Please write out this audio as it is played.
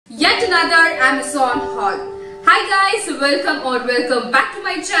Yet another Amazon haul. Hi guys, welcome back to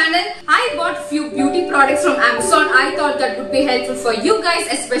my channel. I bought few beauty products from Amazon. I thought that would be helpful for you guys,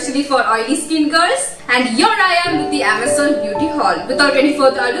 especially for oily skin girls. And here I am with the Amazon beauty haul. Without any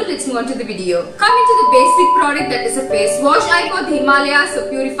further ado, let's move on to the video. Coming to the basic product, that is a face wash. I bought the Himalaya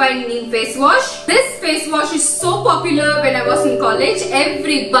Purifying Neem face wash. This face wash is so popular when I was in college.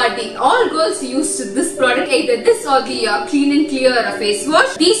 Everybody, all girls used this product, either this or the Clean and Clear face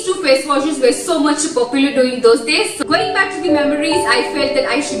wash. These two face washes were so much popular during those days. So going back to the memories, I felt that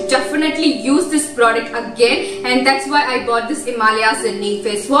I should definitely use this product again, and that's why I bought this Himalaya's Neem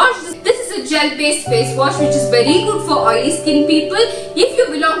face wash. This is a gel based face wash which is very good for oily skin people. If you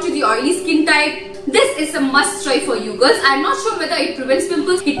belong to the oily skin type, this is a must try for you girls. I'm not sure whether it prevents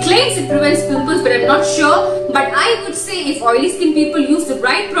pimples. It claims it prevents pimples, but I'm not sure. But I would say if oily skin people use the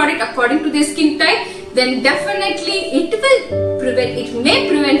right product according to their skin type, then definitely it may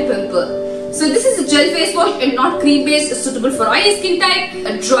prevent pimple. So this is a gel face wash and not cream based, suitable for oily skin type.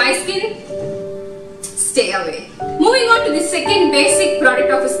 A dry skin, stay away. Moving on to the second basic product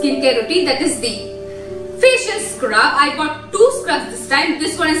of a skincare routine, that is the facial scrub. I bought two scrubs this time.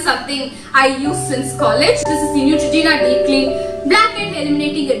 This one is something I use since college. This is the Neutrogena Deep Clean Blackhead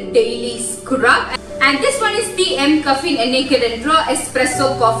Eliminating a Daily Scrub. And this one is the MCaffeine Naked and Raw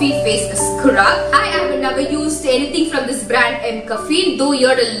Espresso Coffee Face Scrub. I have never used anything from this brand MCaffeine, though you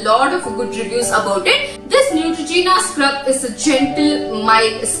heard a lot of good reviews about it. This Neutrogena scrub is a gentle,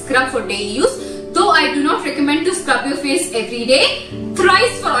 mild scrub for daily use. Though I do not recommend to scrub your face every day.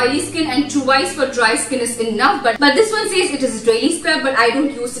 Thrice for oily skin and twice for dry skin is enough. But this one says it is a daily scrub, but I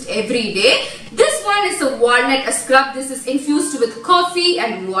don't use it every day. This one is a walnut scrub. This is infused with coffee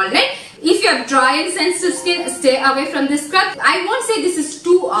and walnut. If you have dry and sensitive skin, stay away from this scrub. I won't say this is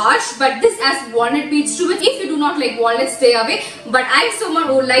too harsh, but this has walnut beads to it. If you do not like walnut, stay away. But I'm someone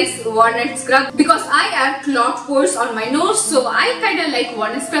who likes walnut scrub because I have clogged pores on my nose, so I kind of like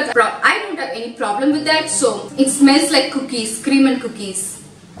walnut scrub. I don't have any problem with that. So it smells like cookies, cream and cookies.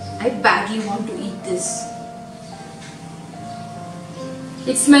 I badly want to eat this.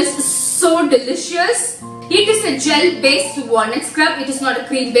 It smells so delicious. It is a gel-based walnut scrub. It is not a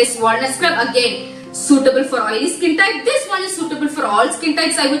cream-based walnut scrub. Again, suitable for oily skin type. This one is suitable for all skin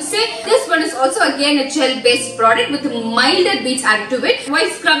types, I would say. This one is also again a gel-based product with milder beads added to it. While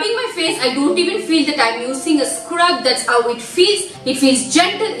scrubbing my face, I don't even feel that I'm using a scrub. That's how it feels. It feels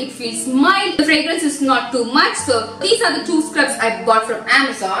gentle. It feels mild. The fragrance is not too much. So these are the two scrubs I bought from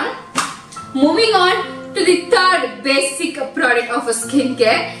Amazon. Moving on to the third basic product of a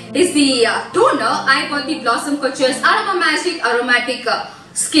skincare is the toner. I bought the Blossom Couture's Aromatic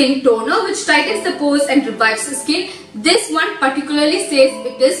skin toner, which tightens the pores and revives the skin. This one particularly says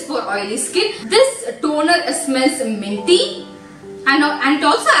it is for oily skin. This toner smells minty, and it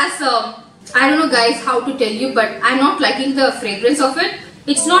also has I don't know guys how to tell you, but I'm not liking the fragrance of it.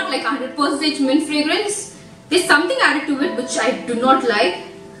 It's not like 100% mint fragrance. There's something added to it which I do not like.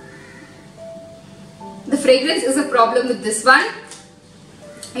 The fragrance is a problem with this one.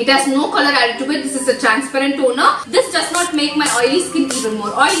 It has no color added to it. This is a transparent toner. This does not make my oily skin even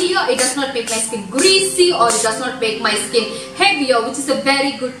more oilier. It does not make my skin greasy, or it does not make my skin heavier, which is a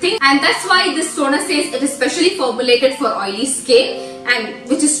very good thing. And that's why this toner says it is specially formulated for oily skin, and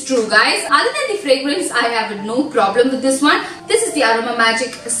which is true guys. Other than the fragrance, I have no problem with this one. This is the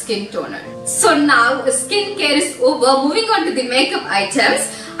Aromatic skin toner. So now skincare is over. Moving on to the makeup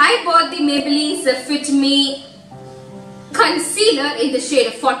items. I bought the Maybelline's Fit Me concealer in the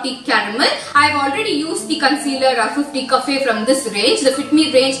shade 40 Caramel. I've already used the concealer 50 Cafe from this range. The Fit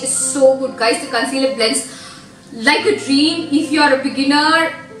Me range is so good guys. The concealer blends like a dream. If you are a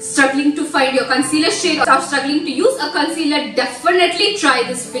beginner struggling to find your concealer shade or struggling to use a concealer, definitely try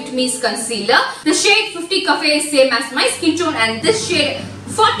this Fit Me's concealer. The shade 50 Cafe is same as my skin tone, and this shade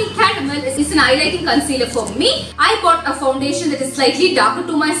 40 Caramel is an highlighting concealer for me. I bought a foundation that is slightly darker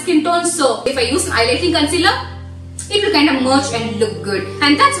to my skin tone, so if I use an highlighting concealer, it will kind of merge and look good.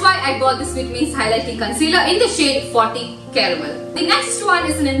 And that's why I bought this Fit Me's highlighting concealer in the shade 40 Caramel. The next one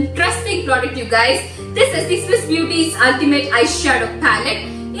is an interesting product you guys. This is the Swiss Beauty's Ultimate Eyeshadow Palette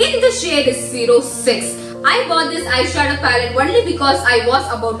in the shade 06. I bought this eyeshadow palette only because I was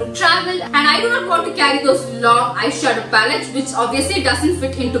about to travel and I do not want to carry those long eyeshadow palettes, which obviously doesn't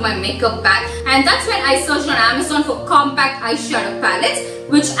fit into my makeup bag. And that's when I searched on Amazon for compact eyeshadow palettes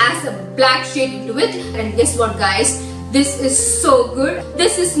which has a black shade into it. And guess what guys, this is so good.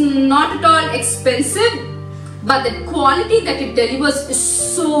 This is not at all expensive, but the quality that it delivers is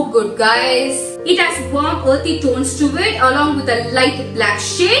so good guys. It has warm earthy tones to it along with a light black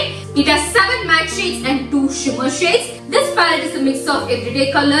shade. It has 7 matte shades and 2 shimmer shades. This palette is a mix of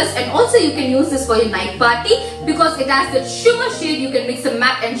everyday colors, and also you can use this for your night party because it has the shimmer shade. You can mix a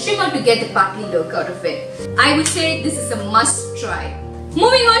matte and shimmer to get the party look out of it. I would say this is a must try.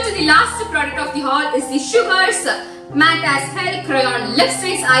 Moving on to the last product of the haul is the Sugars Matte as Hell Crayon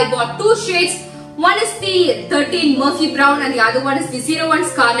Lipsticks. I bought 2 shades. One is the 13 Murphy Brown and the other one is the 01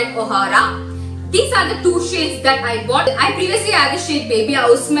 Scarlett O'Hara. These are the 2 shades that I bought. I previously had the shade Baby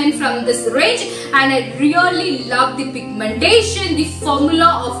Houseman from this range, and I really love the pigmentation, the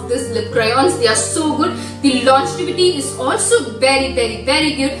formula of these lip crayons. They are so good. The longevity is also very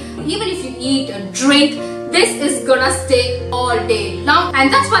good. Even if you eat or drink, this is gonna stay all day long,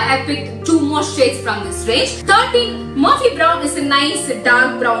 and that's why I picked 2 more shades from this range. 13 Murphy Brown is a nice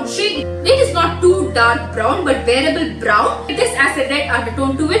dark brown shade. It is not too dark brown but wearable brown. It has a red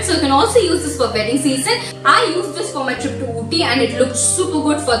undertone to it, so you can also use this for wedding season. I used this for my trip to Ooty and it looked super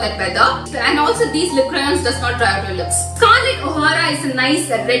good for that weather. And also these lip crayons does not dry out your lips. Scarlett O'Hara is a nice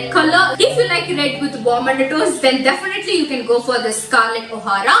red color. If you like red with warm undertones, then definitely you can go for the Scarlett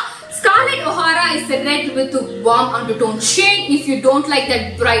O'Hara. Scarlett O'Hara is a red with a warm undertone shade. If you don't like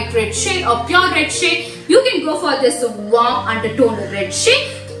that bright red shade or pure red shade, you can go for this warm undertone red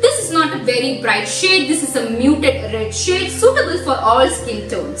shade. This is not a very bright shade. This is a muted red shade suitable for all skin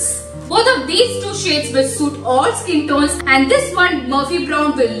tones. Both of these 2 shades will suit all skin tones, and this one, Murphy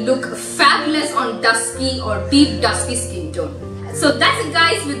Brown, will look fabulous on dusky or deep dusky skin tone. So that's it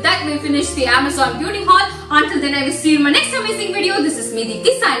guys, with that we finish the Amazon beauty haul. Until then I will see you in my next amazing video. This is me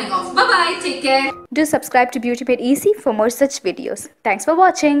Diti signing off. Bye bye, take care. Do subscribe to Beauty Made Easy for more such videos. Thanks for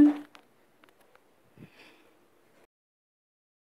watching.